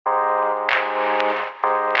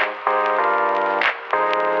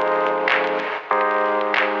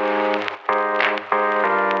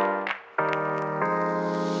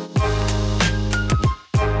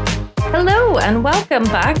and welcome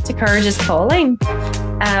back to Courage is Calling.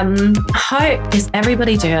 How is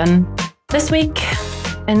everybody doing? This week,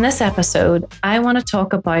 in this episode, I want to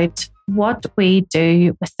talk about what we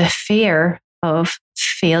do with the fear of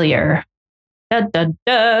failure. Da, da,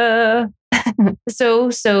 da.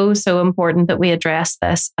 So important that we address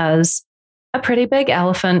this as a pretty big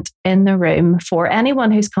elephant in the room for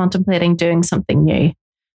anyone who's contemplating doing something new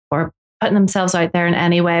or putting themselves out there in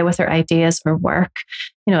any way with their ideas or work,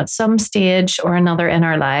 at some stage or another in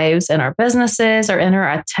our lives, in our businesses or in our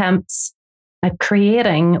attempts at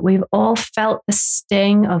creating. We've all felt the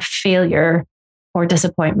sting of failure or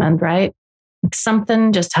disappointment, right? Like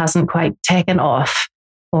something just hasn't quite taken off,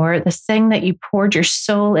 or the thing that you poured your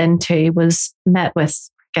soul into was met with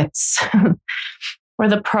crickets, or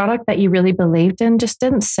the product that you really believed in just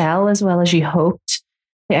didn't sell as well as you hoped.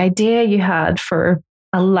 The idea you had for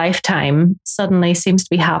a lifetime suddenly seems to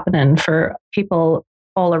be happening for people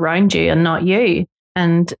all around you and not you.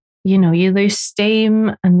 And, you lose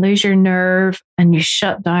steam and lose your nerve and you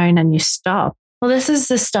shut down and you stop. Well, this is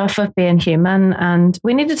the stuff of being human, and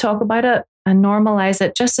we need to talk about it and normalize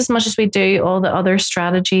it just as much as we do all the other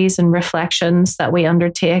strategies and reflections that we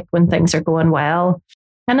undertake when things are going well.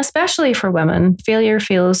 And especially for women, failure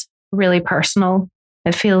feels really personal.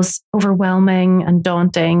 It feels overwhelming and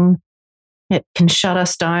daunting. It can shut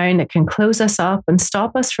us down. It can close us up and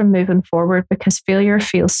stop us from moving forward because failure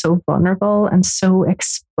feels so vulnerable and so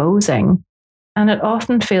exposing. And it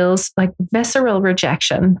often feels like visceral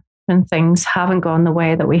rejection when things haven't gone the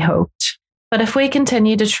way that we hoped. But if we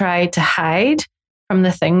continue to try to hide from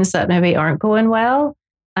the things that maybe aren't going well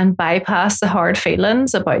and bypass the hard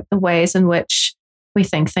feelings about the ways in which we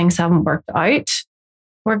think things haven't worked out,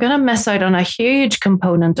 we're going to miss out on a huge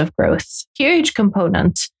component of growth, huge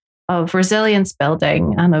component of resilience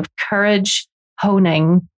building and of courage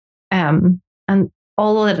honing, and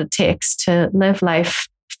all that it takes to live life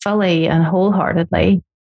fully and wholeheartedly.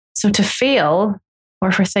 So to fail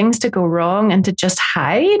or for things to go wrong and to just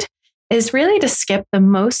hide is really to skip the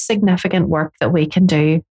most significant work that we can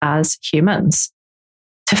do as humans.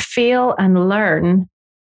 To feel and learn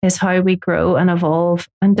is how we grow and evolve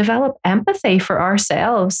and develop empathy for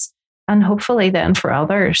ourselves and hopefully then for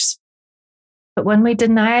others. But when we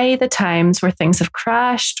deny the times where things have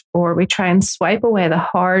crashed, or we try and swipe away the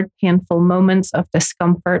hard, painful moments of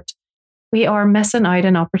discomfort, we are missing out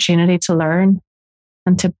an opportunity to learn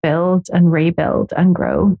and to build and rebuild and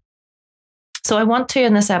grow. So I want to,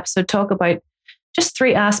 in this episode, talk about just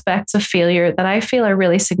 3 aspects of failure that I feel are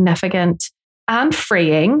really significant and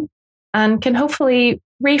freeing and can hopefully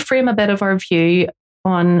reframe a bit of our view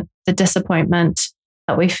on the disappointment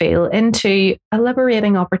that we feel into a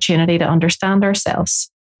liberating opportunity to understand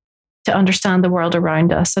ourselves, to understand the world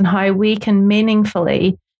around us, and how we can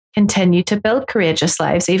meaningfully continue to build courageous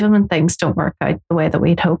lives even when things don't work out the way that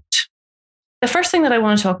we'd hoped. The first thing that I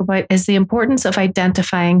want to talk about is the importance of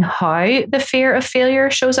identifying how the fear of failure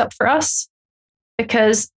shows up for us,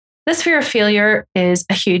 because this fear of failure is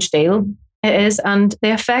a huge deal. It is, and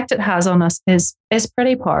the effect it has on us is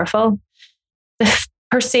pretty powerful. The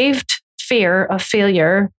perceived fear of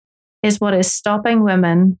failure is what is stopping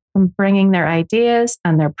women from bringing their ideas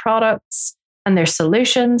and their products and their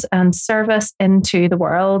solutions and service into the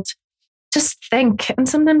world. Just think, and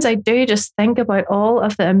sometimes I do just think about all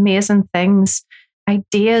of the amazing things,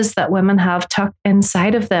 ideas that women have tucked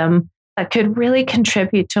inside of them that could really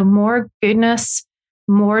contribute to more goodness,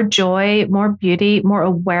 more joy, more beauty, more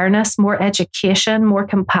awareness, more education, more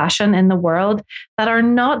compassion in the world that are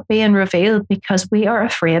not being revealed because we are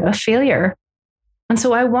afraid of failure. And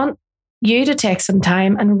so I want you to take some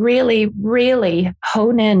time and really, really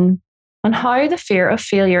hone in on how the fear of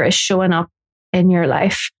failure is showing up in your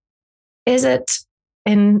life. Is it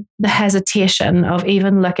in the hesitation of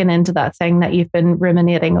even looking into that thing that you've been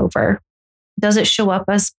ruminating over? Does it show up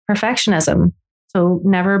as perfectionism? So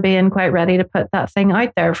never being quite ready to put that thing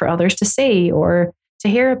out there for others to see or to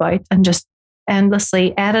hear about and just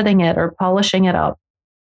endlessly editing it or polishing it up.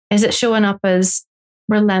 Is it showing up as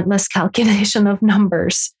relentless calculation of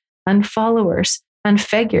numbers and followers and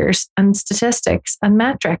figures and statistics and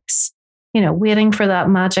metrics? Waiting for that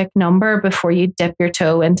magic number before you dip your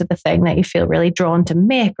toe into the thing that you feel really drawn to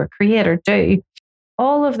make or create or do.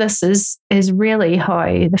 All of this is really how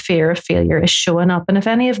the fear of failure is showing up. And if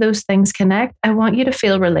any of those things connect, I want you to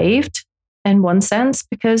feel relieved in one sense,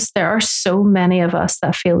 because there are so many of us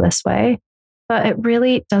that feel this way. But it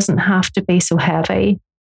really doesn't have to be so heavy.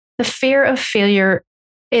 The fear of failure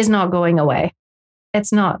is not going away.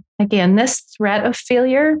 It's not. Again, this threat of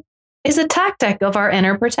failure is a tactic of our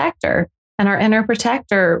inner protector. And our inner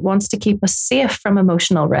protector wants to keep us safe from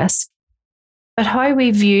emotional risk. but how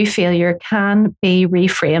we view failure can be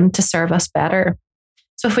reframed to serve us better.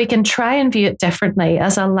 So if we can try and view it differently,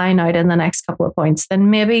 as I'll line out in the next couple of points, then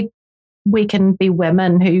maybe we can be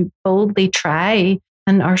women who boldly try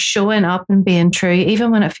and are showing up and being true,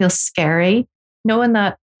 even when it feels scary, knowing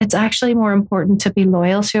that it's actually more important to be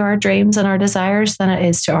loyal to our dreams and our desires than it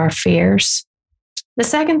is to our fears. The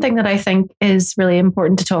second thing that I think is really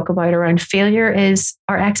important to talk about around failure is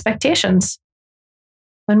our expectations.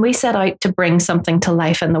 When we set out to bring something to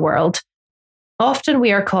life in the world, often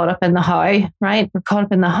we are caught up in the how, right? We're caught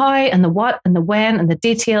up in the how and the what and the when and the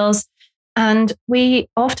details. And we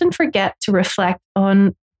often forget to reflect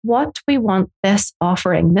on what we want this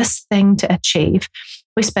offering, this thing to achieve.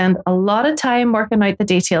 We spend a lot of time working out the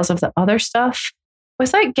details of the other stuff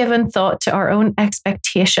without giving thought to our own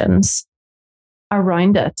expectations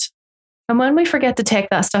around it. And when we forget to take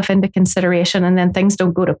that stuff into consideration and then things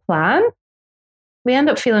don't go to plan, we end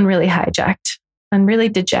up feeling really hijacked and really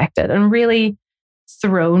dejected and really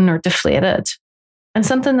thrown or deflated. And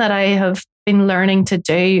something that I have been learning to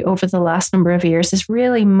do over the last number of years is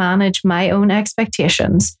really manage my own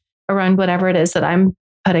expectations around whatever it is that I'm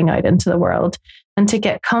putting out into the world and to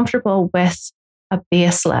get comfortable with a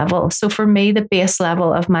base level. So for me, the base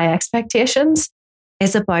level of my expectations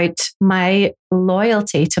is about my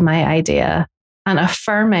loyalty to my idea and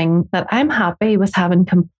affirming that I'm happy with having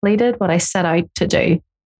completed what I set out to do.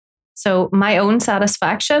 So my own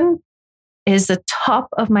satisfaction is the top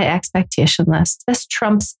of my expectation list. This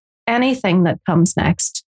trumps anything that comes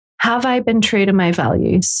next. Have I been true to my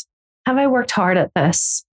values? Have I worked hard at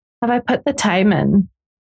this? Have I put the time in?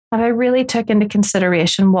 Have I really took into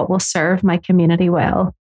consideration what will serve my community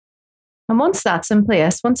well? And once that's in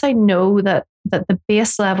place, once I know that the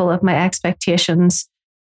base level of my expectations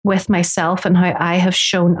with myself and how I have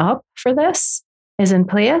shown up for this is in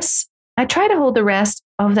place, I try to hold the rest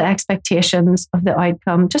of the expectations of the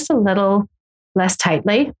outcome just a little less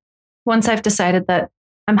tightly. Once I've decided that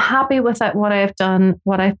I'm happy with that, what I've done,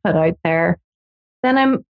 what I've put out there, then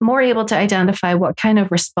I'm more able to identify what kind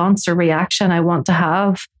of response or reaction I want to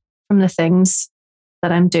have from the things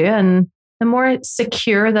that I'm doing. The more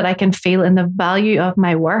secure that I can feel in the value of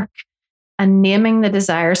my work and naming the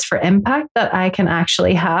desires for impact that I can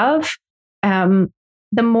actually have, the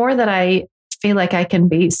more that I feel like I can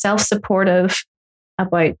be self-supportive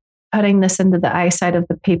about putting this into the eyesight of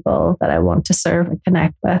the people that I want to serve and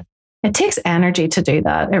connect with. It takes energy to do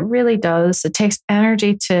that. It really does. It takes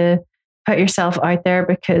energy to put yourself out there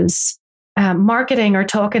because marketing or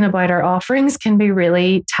talking about our offerings can be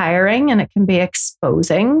really tiring and it can be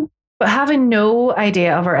exposing. But having no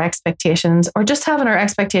idea of our expectations or just having our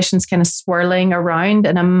expectations kind of swirling around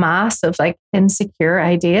in a mass of like insecure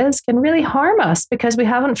ideas can really harm us because we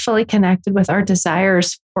haven't fully connected with our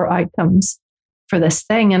desires for outcomes for this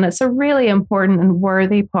thing. And it's a really important and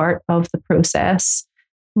worthy part of the process,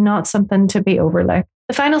 not something to be overlooked.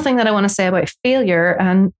 The final thing that I want to say about failure,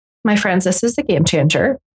 and my friends, this is the game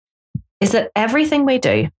changer, is that everything we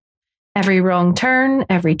do, every wrong turn,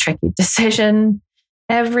 every tricky decision,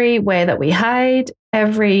 every way that we hide,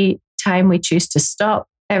 every time we choose to stop,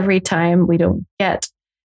 every time we don't get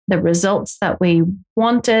the results that we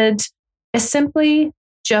wanted, is simply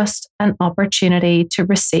just an opportunity to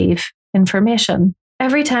receive information.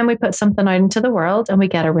 Every time we put something out into the world and we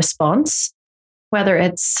get a response, whether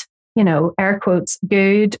it's, air quotes,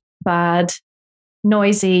 good, bad,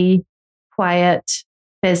 noisy, quiet,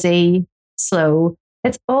 busy, slow,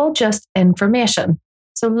 it's all just information.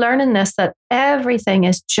 So learning this, that everything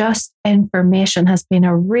is just information, has been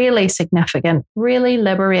a really significant, really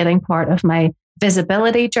liberating part of my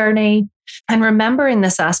visibility journey. And remembering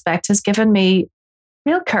this aspect has given me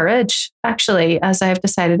real courage, actually, as I've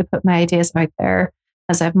decided to put my ideas out there,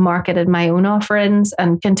 as I've marketed my own offerings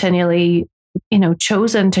and continually,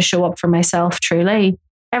 chosen to show up for myself truly.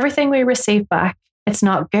 Everything we receive back, it's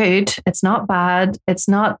not good, it's not bad, it's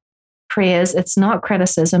not praise, it's not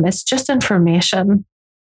criticism, it's just information.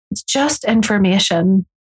 It's just information.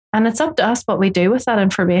 And it's up to us what we do with that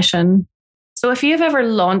information. So if you've ever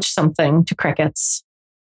launched something to crickets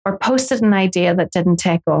or posted an idea that didn't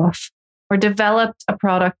take off or developed a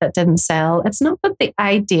product that didn't sell, it's not that the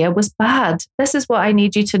idea was bad. This is what I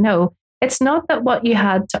need you to know. It's not that what you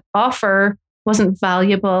had to offer wasn't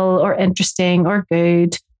valuable or interesting or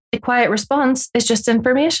good. The quiet response is just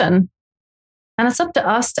information. And it's up to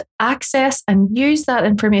us to access and use that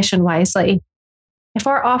information wisely. If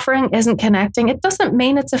our offering isn't connecting, it doesn't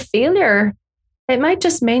mean it's a failure. It might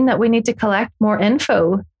just mean that we need to collect more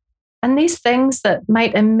info. And these things that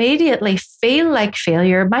might immediately feel like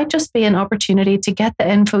failure might just be an opportunity to get the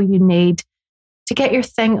info you need to get your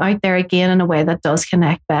thing out there again in a way that does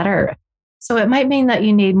connect better. So it might mean that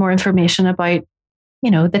you need more information about,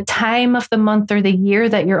 the time of the month or the year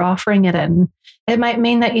that you're offering it in. It might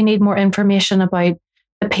mean that you need more information about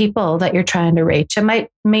the people that you're trying to reach. It might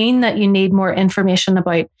mean that you need more information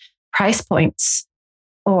about price points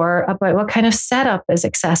or about what kind of setup is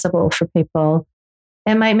accessible for people.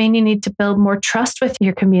 It might mean you need to build more trust with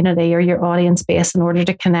your community or your audience base in order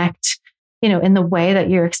to connect, in the way that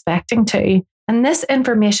you're expecting to. And this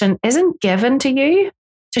information isn't given to you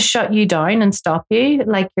to shut you down and stop you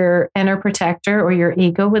like your inner protector or your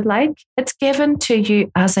ego would like. It's given to you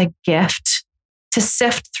as a gift to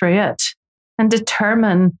sift through it and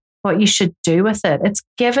determine what you should do with it. It's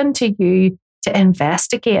given to you to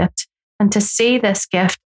investigate and to see this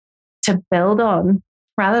gift to build on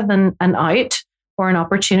rather than an out or an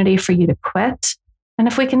opportunity for you to quit. And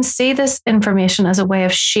if we can see this information as a way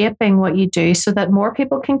of shaping what you do so that more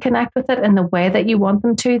people can connect with it in the way that you want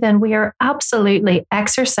them to, then we are absolutely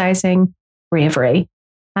exercising bravery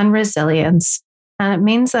and resilience. And it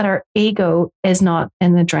means that our ego is not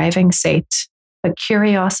in the driving seat, but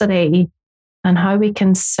curiosity and how we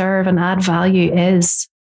can serve and add value is.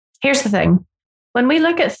 Here's the thing. When we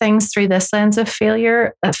look at things through this lens of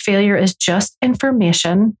failure, that failure is just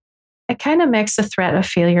information, it kind of makes the threat of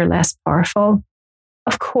failure less powerful.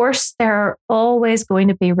 Of course, there are always going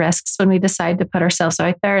to be risks when we decide to put ourselves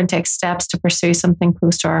out there and take steps to pursue something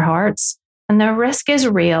close to our hearts. And the risk is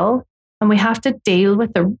real, and we have to deal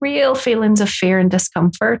with the real feelings of fear and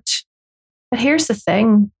discomfort. But here's the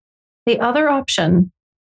thing. The other option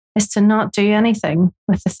is to not do anything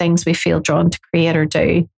with the things we feel drawn to create or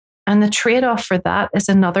do. And the trade-off for that is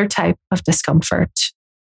another type of discomfort.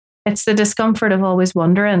 It's the discomfort of always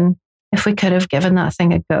wondering if we could have given that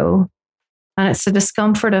thing a go. And it's the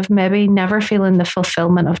discomfort of maybe never feeling the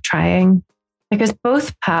fulfillment of trying, because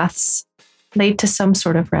both paths lead to some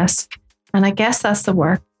sort of risk. And I guess that's the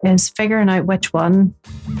work, is figuring out which one,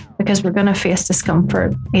 because we're going to face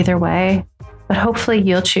discomfort either way. But hopefully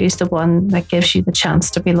you'll choose the one that gives you the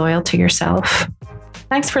chance to be loyal to yourself.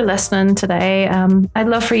 Thanks for listening today. I'd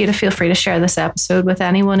love for you to feel free to share this episode with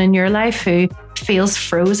anyone in your life who feels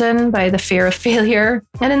frozen by the fear of failure.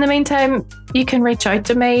 And in the meantime, you can reach out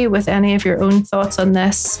to me with any of your own thoughts on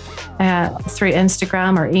this through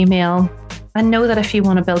Instagram or email. And know that if you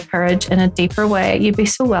want to build courage in a deeper way, you'd be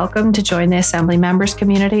so welcome to join the Assembly Members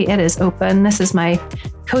community. It is open. This is my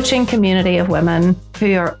coaching community of women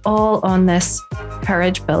who are all on this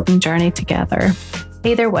courage building journey together.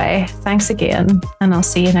 Either way, thanks again, and I'll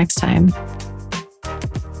see you next time.